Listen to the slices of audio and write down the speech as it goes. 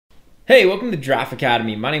Hey, welcome to Draft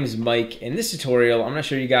Academy. My name is Mike. In this tutorial, I'm going to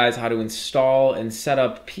show you guys how to install and set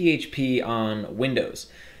up PHP on Windows.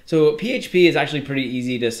 So PHP is actually pretty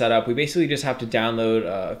easy to set up. We basically just have to download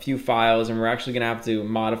a few files, and we're actually going to have to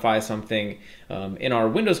modify something in our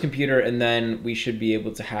Windows computer, and then we should be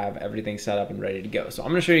able to have everything set up and ready to go. So I'm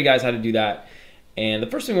going to show you guys how to do that. And the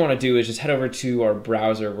first thing we want to do is just head over to our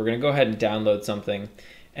browser. We're going to go ahead and download something.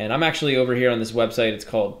 And I'm actually over here on this website. It's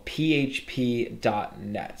called php.net.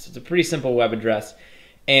 So it's a pretty simple web address.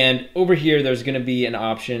 And over here, there's going to be an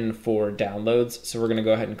option for downloads. So we're going to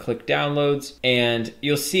go ahead and click downloads. And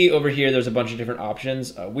you'll see over here, there's a bunch of different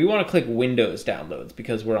options. We want to click Windows downloads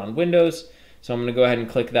because we're on Windows. So I'm going to go ahead and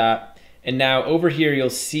click that. And now over here, you'll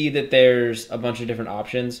see that there's a bunch of different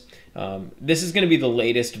options. This is going to be the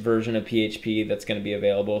latest version of PHP that's going to be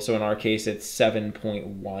available. So in our case, it's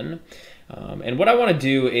 7.1. And what I want to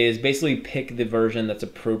do is basically pick the version that's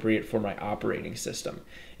appropriate for my operating system.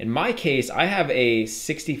 In my case, I have a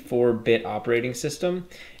 64-bit operating system,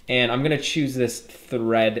 and I'm going to choose this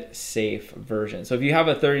thread-safe version. So if you have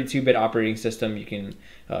a 32-bit operating system, you can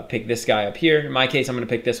pick this guy up here. In my case, I'm going to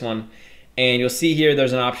pick this one. And you'll see here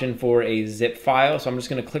there's an option for a zip file. So I'm just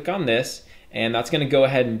going to click on this, and that's going to go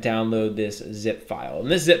ahead and download this zip file. And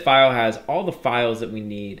this zip file has all the files that we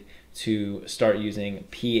need to start using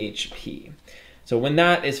PHP. So when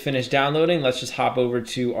that is finished downloading, let's just hop over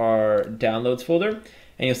to our downloads folder,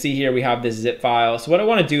 and you'll see here we have this zip file. So what I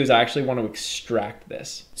want to do is I actually want to extract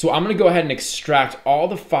this. So I'm going to go ahead and extract all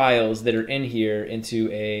the files that are in here into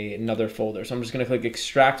another folder. So I'm just going to click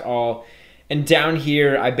extract all, and down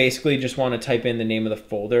here I basically just want to type in the name of the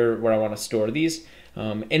folder where I want to store these.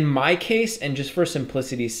 In my case, and just for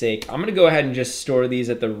simplicity's sake, I'm going to go ahead and just store these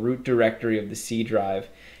at the root directory of the C drive.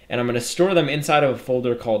 And I'm going to store them inside of a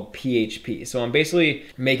folder called PHP. So I'm basically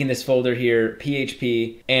making this folder here,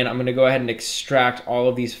 PHP, and I'm going to go ahead and extract all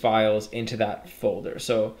of these files into that folder.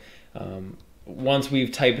 So once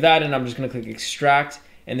we've typed that in, I'm just going to click extract,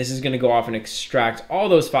 and this is going to go off and extract all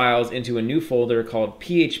those files into a new folder called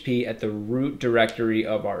PHP at the root directory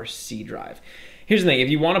of our C drive. Here's the thing, if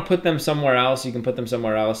you want to put them somewhere else, you can put them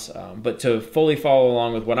somewhere else, but to fully follow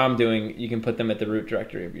along with what I'm doing, you can put them at the root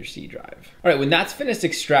directory of your C drive. All right, when that's finished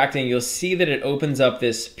extracting, you'll see that it opens up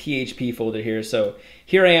this PHP folder here. So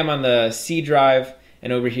here I am on the C drive,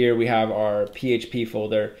 and over here we have our PHP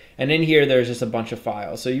folder, and in here there's just a bunch of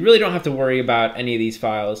files. So you really don't have to worry about any of these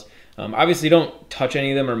files. Obviously don't touch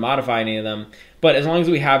any of them or modify any of them, but as long as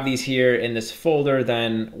we have these here in this folder,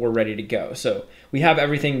 then we're ready to go. So we have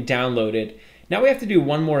everything downloaded. Now we have to do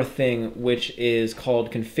one more thing, which is called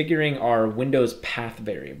configuring our Windows path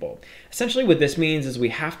variable. Essentially what this means is we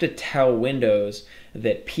have to tell Windows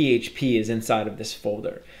that PHP is inside of this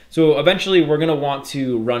folder. So eventually we're going to want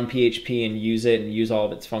to run PHP and use it and use all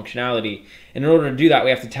of its functionality. And in order to do that, we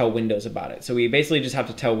have to tell Windows about it. So we basically just have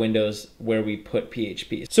to tell Windows where we put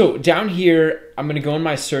PHP. So down here, I'm going to go in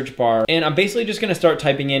my search bar, and I'm basically just going to start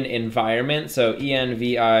typing in environment. So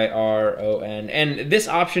ENVIRON. And this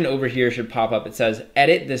option over here should pop up. It says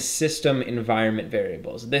edit the system environment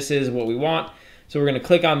variables. This is what we want. So we're going to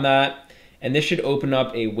click on that. And this should open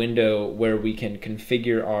up a window where we can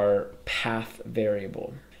configure our path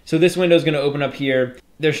variable. So this window is going to open up here.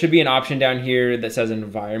 There should be an option down here that says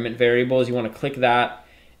environment variables. You want to click that.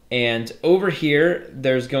 And over here,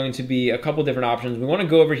 there's going to be a couple different options. We want to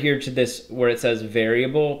go over here to this where it says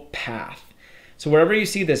variable path. So wherever you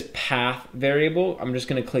see this path variable, I'm just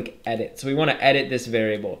going to click edit. So we want to edit this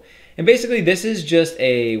variable. And basically this is just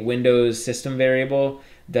a Windows system variable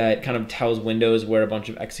that kind of tells Windows where a bunch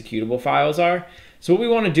of executable files are. So what we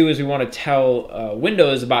want to do is we want to tell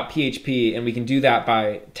Windows about PHP, and we can do that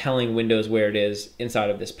by telling Windows where it is inside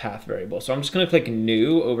of this path variable. So I'm just going to click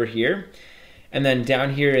new over here, and then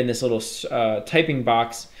down here in this little typing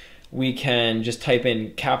box, we can just type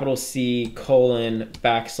in C:\PHP.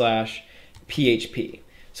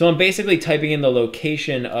 So I'm basically typing in the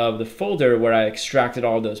location of the folder where I extracted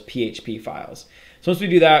all those PHP files. So once we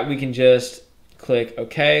do that, we can just click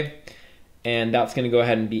OK, and that's going to go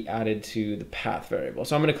ahead and be added to the path variable.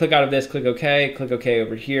 So I'm going to click out of this, click OK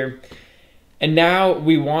over here. And now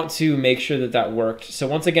we want to make sure that that worked. So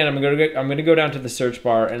once again, I'm going to go down to the search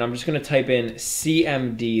bar, and I'm just going to type in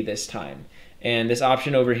CMD this time. And this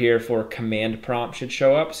option over here for command prompt should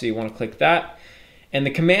show up. So you want to click that. And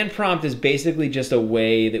the command prompt is basically just a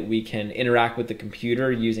way that we can interact with the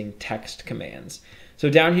computer using text commands. So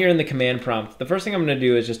down here in the command prompt, the first thing I'm going to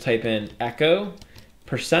do is just type in echo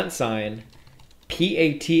 %,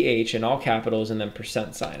 PATH in all capitals, and then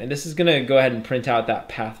 %. And this is going to go ahead and print out that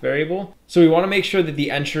path variable. So we want to make sure that the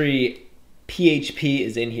entry PHP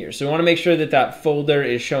is in here. So we want to make sure that that folder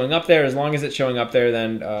is showing up there. As long as it's showing up there,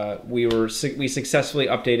 then we successfully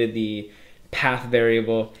updated the path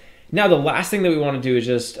variable. Now the last thing that we want to do is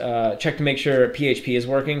just check to make sure PHP is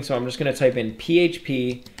working. So I'm just going to type in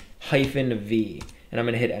PHP-v and I'm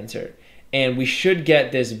going to hit enter. And we should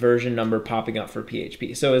get this version number popping up for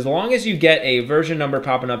PHP. So as long as you get a version number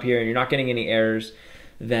popping up here and you're not getting any errors,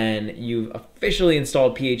 then you've officially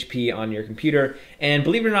installed PHP on your computer. And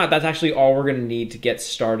believe it or not, that's actually all we're gonna need to get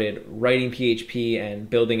started writing PHP and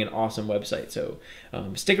building an awesome website. So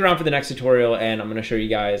stick around for the next tutorial and I'm gonna show you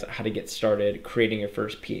guys how to get started creating your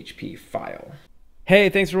first PHP file. Hey,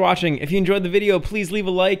 thanks for watching. If you enjoyed the video, please leave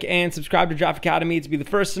a like and subscribe to Draft Academy to be the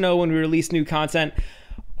first to know when we release new content.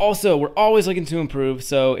 Also, we're always looking to improve,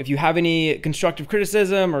 so if you have any constructive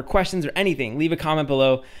criticism or questions or anything, leave a comment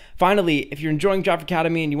below. Finally, if you're enjoying Draft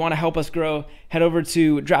Academy and you want to help us grow, head over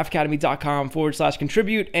to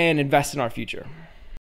draftacademy.com/contribute and invest in our future.